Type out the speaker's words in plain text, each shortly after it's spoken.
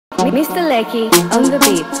Mr. Lecky on the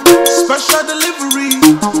beat. Special delivery.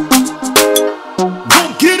 Go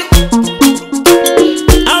get it.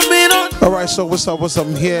 I've been on. Alright, so what's up?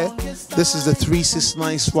 I'm here. This is the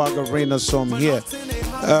 369 Swag Arena, so I'm here.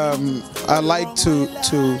 I like to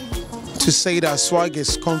say that swag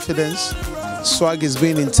is confidence, swag is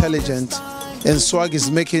being intelligent, and swag is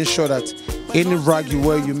making sure that any rag you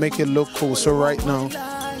wear, you make it look cool. So right now,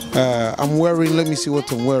 I'm wearing, let me see what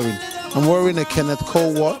I'm wearing. I'm wearing a Kenneth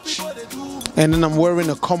Cole watch, and then I'm wearing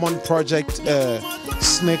a Common Project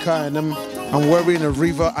sneaker, and then I'm wearing a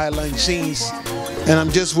River Island jeans, and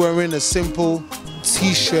I'm just wearing a simple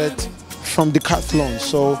t-shirt from Decathlon.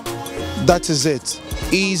 So that is it.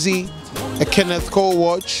 Easy, a Kenneth Cole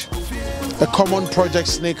watch, a Common Project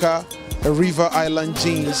sneaker, a River Island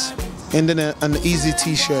jeans, and then an easy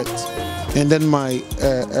t-shirt, and then my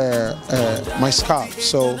scarf.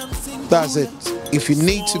 So that's it. If you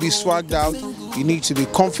need to be swagged out, you need to be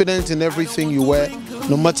confident in everything you wear,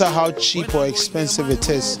 no matter how cheap or expensive it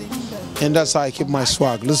is. And that's how I keep my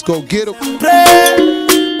swag. Let's go get it. Pray,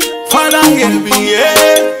 Father, hear me,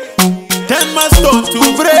 yeah. Ten my stone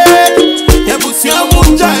to bread.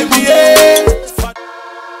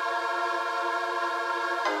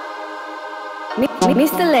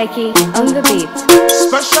 Mr. Lecky on the beat.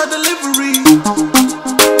 Special delivery.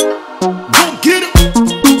 Go get it.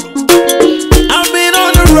 I've been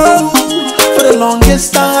on the road for the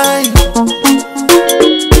longest time,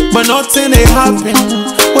 but nothing ain't happened.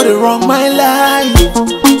 What it wrong my life?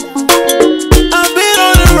 I've been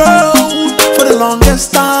on the road for the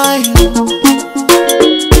longest time,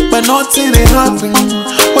 but nothing ain't happened.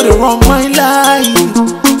 What it wrong my life?